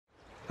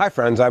Hi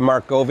friends, I'm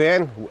Mark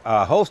Govan,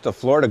 host of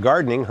Florida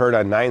Gardening, heard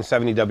on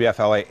 970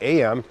 WFLA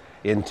AM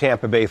in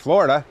Tampa Bay,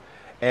 Florida.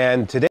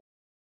 And today,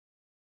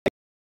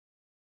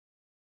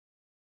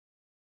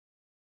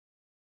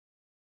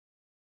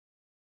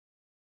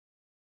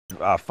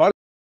 fun,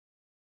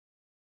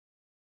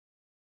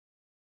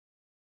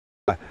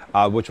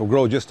 which will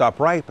grow just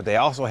upright, but they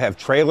also have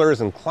trailers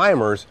and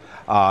climbers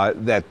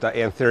that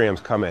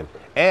anthuriums come in.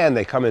 And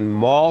they come in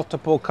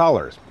multiple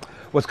colors.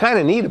 What's kind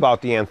of neat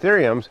about the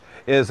anthuriums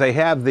is they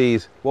have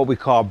these, what we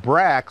call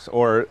bracts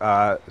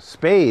or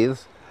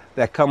spathes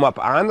that come up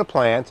on the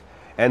plant,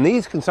 and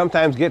these can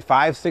sometimes get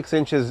 5-6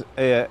 inches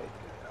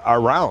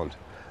around.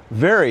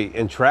 Very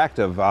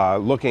attractive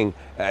looking,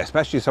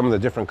 especially some of the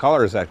different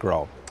colors that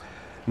grow.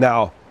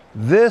 Now,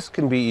 this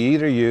can be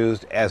either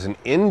used as an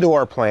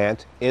indoor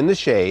plant in the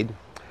shade,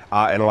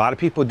 and a lot of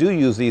people do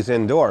use these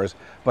indoors,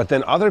 but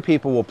then other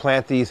people will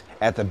plant these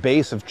at the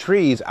base of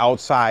trees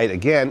outside,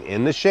 again,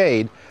 in the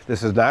shade.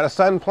 This is not a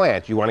sun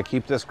plant. You want to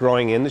keep this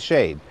growing in the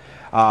shade.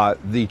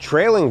 The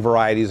trailing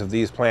varieties of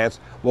these plants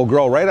will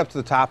grow right up to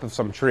the top of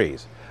some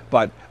trees,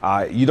 but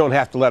you don't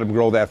have to let them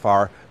grow that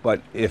far.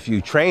 But if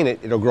you train it,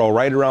 it'll grow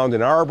right around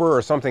an arbor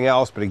or something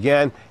else, but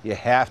again, you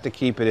have to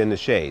keep it in the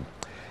shade.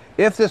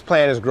 If this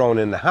plant is grown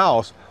in the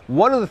house,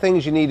 one of the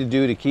things you need to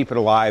do to keep it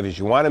alive is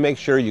you want to make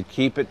sure you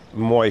keep it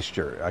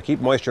moisture,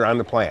 keep moisture on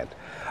the plant.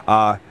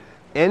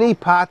 Any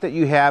pot that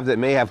you have that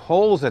may have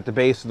holes at the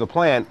base of the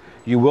plant,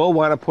 you will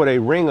want to put a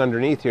ring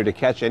underneath here to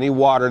catch any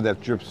water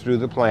that drips through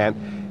the plant,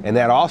 and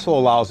that also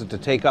allows it to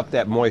take up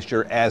that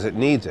moisture as it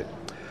needs it.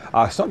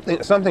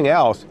 Something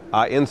else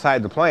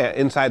inside the plant,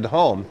 inside the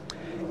home,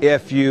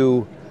 if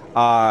you,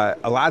 a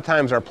lot of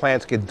times our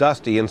plants get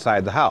dusty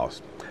inside the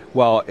house.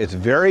 Well, it's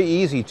very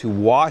easy to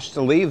wash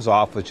the leaves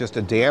off with just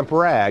a damp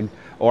rag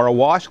or a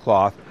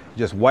washcloth.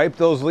 Just wipe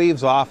those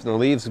leaves off and the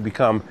leaves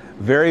become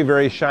very,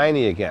 very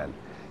shiny again.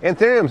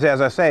 Anthuriums, as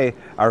I say,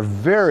 are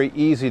very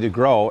easy to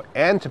grow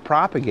and to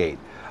propagate.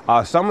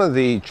 Some of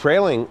the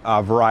trailing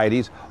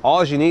varieties,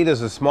 all you need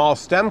is a small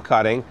stem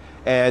cutting,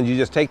 and you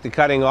just take the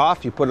cutting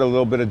off, you put a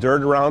little bit of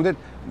dirt around it,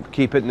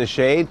 keep it in the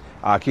shade,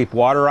 keep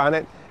water on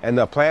it, and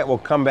the plant will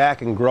come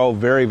back and grow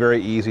very,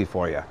 very easy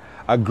for you.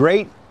 A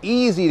great,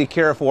 easy to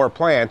care for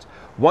plant.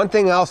 One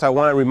thing else I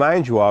want to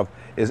remind you of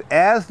is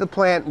as the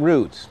plant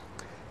roots,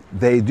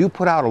 they do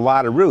put out a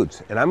lot of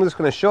roots. And I'm just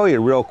going to show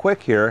you real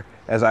quick here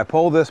as I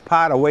pull this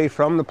pot away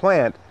from the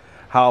plant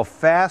how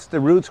fast the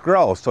roots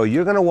grow. So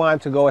you're going to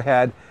want to go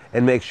ahead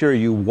and make sure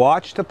you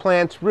watch the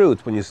plant's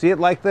roots. When you see it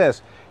like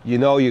this, you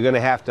know you're going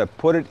to have to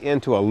put it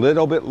into a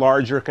little bit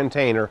larger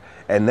container,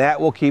 and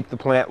that will keep the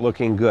plant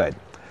looking good.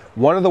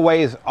 One of the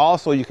ways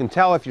also you can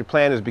tell if your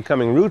plant is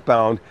becoming root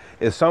bound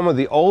is some of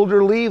the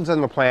older leaves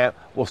on the plant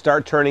will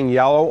start turning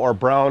yellow or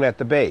brown at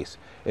the base.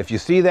 If you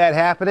see that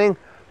happening,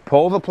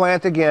 pull the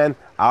plant again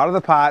out of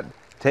the pot,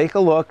 take a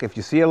look. If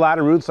you see a lot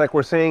of roots like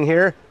we're seeing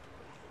here,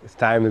 it's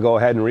time to go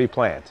ahead and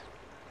replant.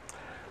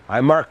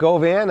 I'm Mark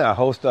Govan, a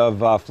host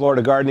of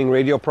Florida Gardening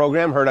radio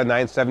program, heard on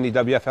 970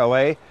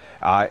 WFLA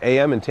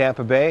AM in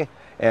Tampa Bay.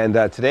 And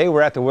today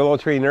we're at the Willow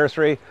Tree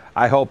Nursery.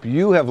 I hope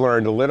you have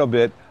learned a little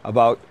bit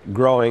about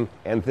growing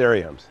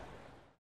anthuriums.